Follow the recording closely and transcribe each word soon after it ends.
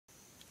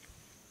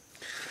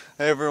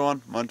Hey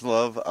everyone, much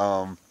love.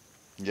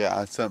 Yeah,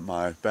 I set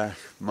my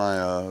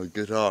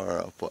guitar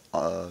up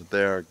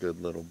there a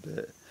good little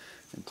bit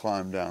and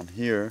climbed down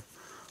here.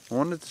 I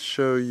wanted to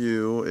show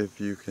you, if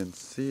you can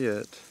see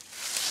it,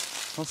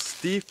 how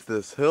steep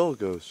this hill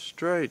goes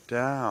straight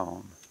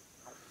down.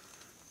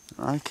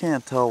 I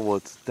can't tell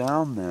what's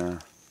down there.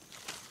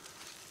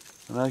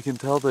 And I can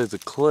tell there's a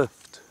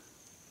cliff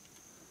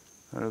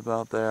right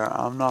about there.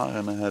 I'm not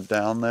gonna head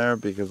down there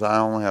because I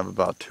only have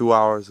about 2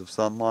 hours of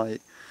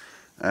sunlight.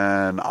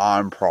 And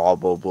I'm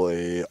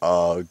probably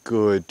a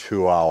good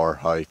 2-hour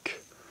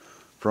hike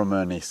from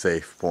any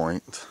safe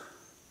point.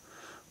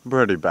 I'm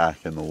pretty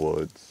back in the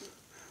woods.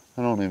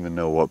 I don't even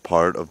know what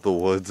part of the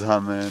woods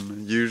I'm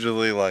in.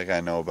 Usually, I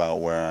know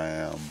about where I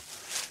am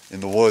in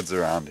the woods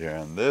around here.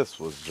 And this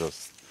was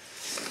just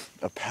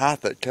a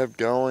path that kept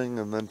going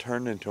and then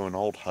turned into an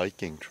old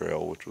hiking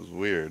trail, which was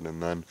weird.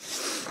 And then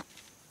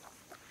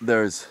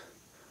I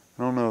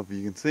don't know if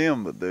you can see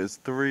them, but there's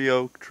 3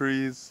 oak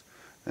trees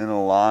in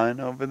a line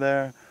over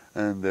there,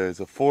 and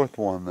there's a 4th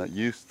one that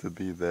used to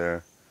be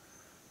there.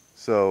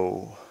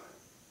 So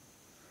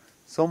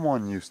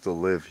someone used to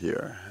live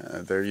here.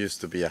 There used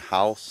to be a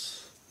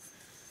house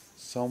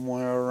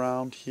somewhere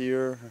around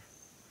here.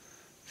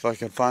 If I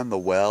could find the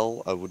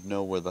well, I would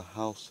know where the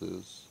house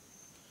is.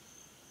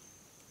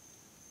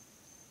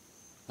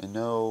 I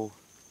know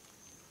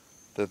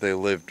that they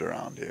lived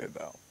around here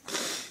though.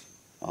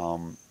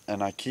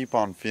 And I keep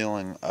on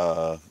feeling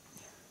a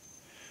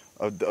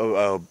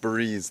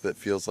breeze that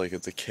feels like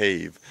it's a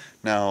cave.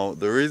 Now,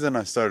 the reason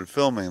I started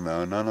filming,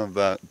 though, none of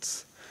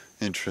that's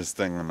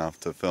interesting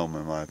enough to film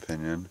in my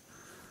opinion,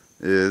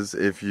 is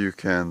if you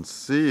can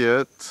see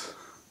it.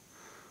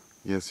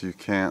 Yes, you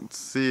can't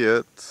see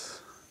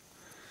it.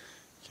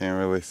 Can't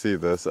really see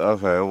this.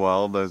 Okay,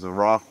 well, there's a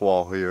rock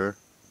wall here.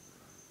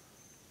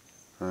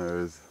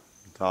 There's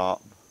the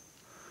top.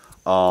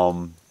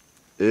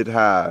 It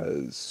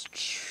has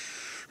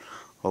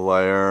a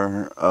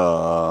layer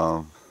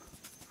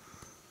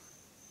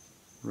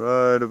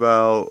right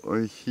about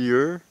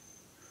here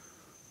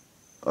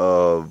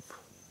of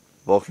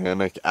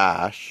volcanic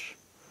ash.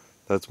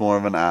 That's more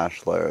of an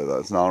ash layer.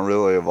 That's not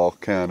really a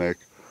volcanic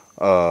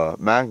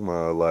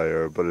magma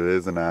layer, but it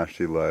is an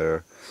ashy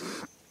layer.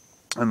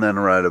 And then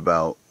right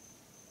about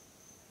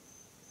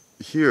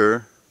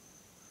here,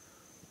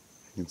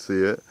 you can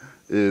see it,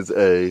 is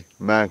a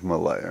magma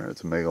layer.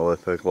 It's a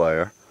megalithic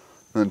layer.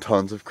 And then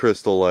tons of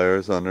crystal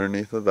layers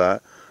underneath of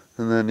that.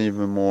 And then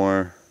even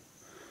more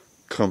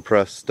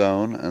compressed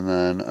stone, and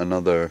then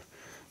another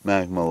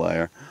magma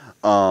layer.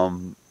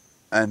 And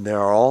there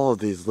are all of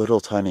these little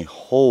tiny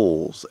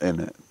holes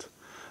in it.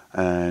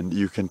 And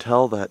you can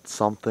tell that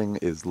something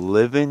is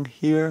living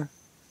here.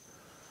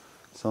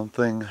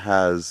 Something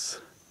has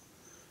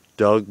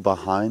dug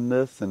behind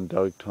this and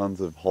dug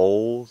tons of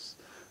holes.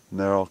 And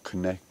they're all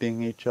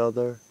connecting each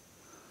other.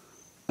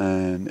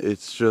 And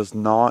it's just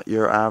not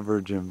your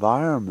average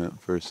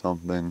environment for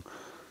something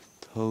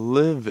to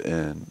live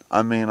in.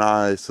 I mean,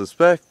 I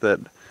suspect that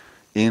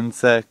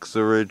insects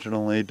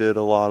originally did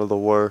a lot of the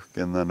work,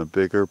 and then a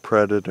bigger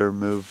predator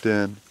moved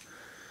in.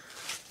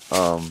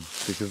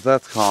 Because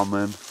that's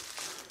common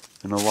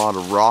in a lot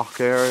of rock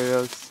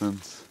areas,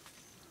 since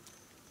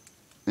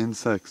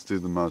insects do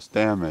the most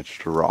damage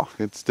to rock.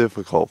 It's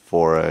difficult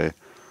for a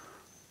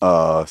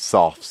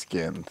soft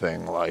skin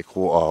thing like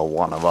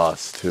one of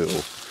us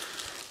to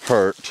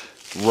hurt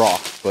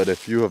rock. But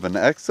if you have an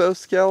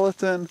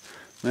exoskeleton,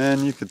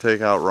 man, you can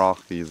take out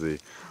rock easy.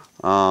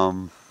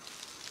 I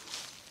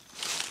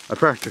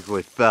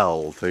practically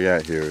fell to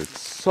get here.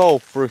 It's so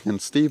freaking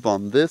steep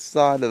on this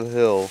side of the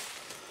hill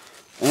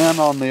and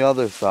on the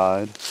other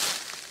side.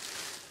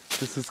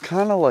 This is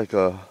kind of like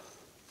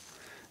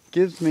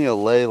gives me a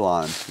ley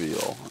line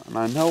feel. And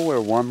I know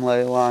where one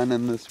ley line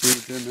in this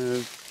region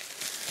is.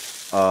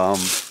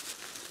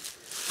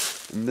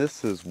 And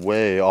this is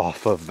way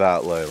off of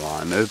that ley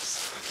line.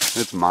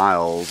 It's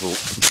miles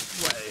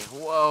away.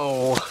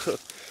 Whoa.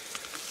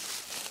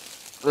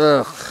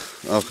 Ugh.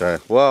 Okay,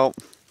 well,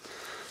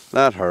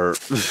 that hurt.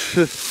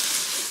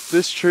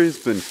 This tree's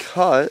been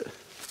cut.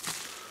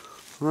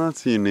 Well,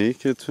 that's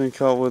unique. It's been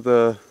cut with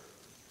a...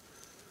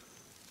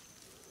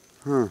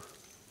 I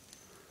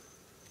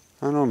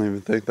don't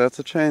even think that's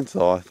a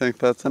chainsaw. I think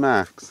that's an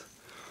axe.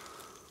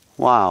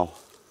 Wow.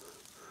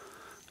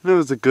 And it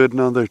was a good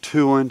another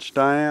 2-inch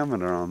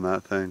diameter on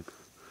that thing.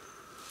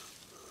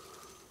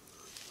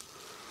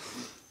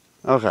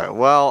 Okay,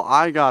 well,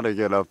 I gotta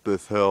get up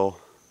this hill.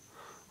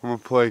 I'm gonna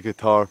play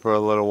guitar for a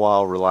little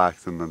while,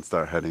 relax, and then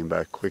start heading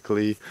back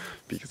quickly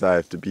because I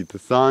have to beat the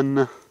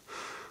sun.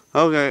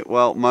 Okay,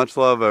 well, much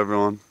love,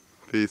 everyone.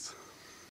 Peace.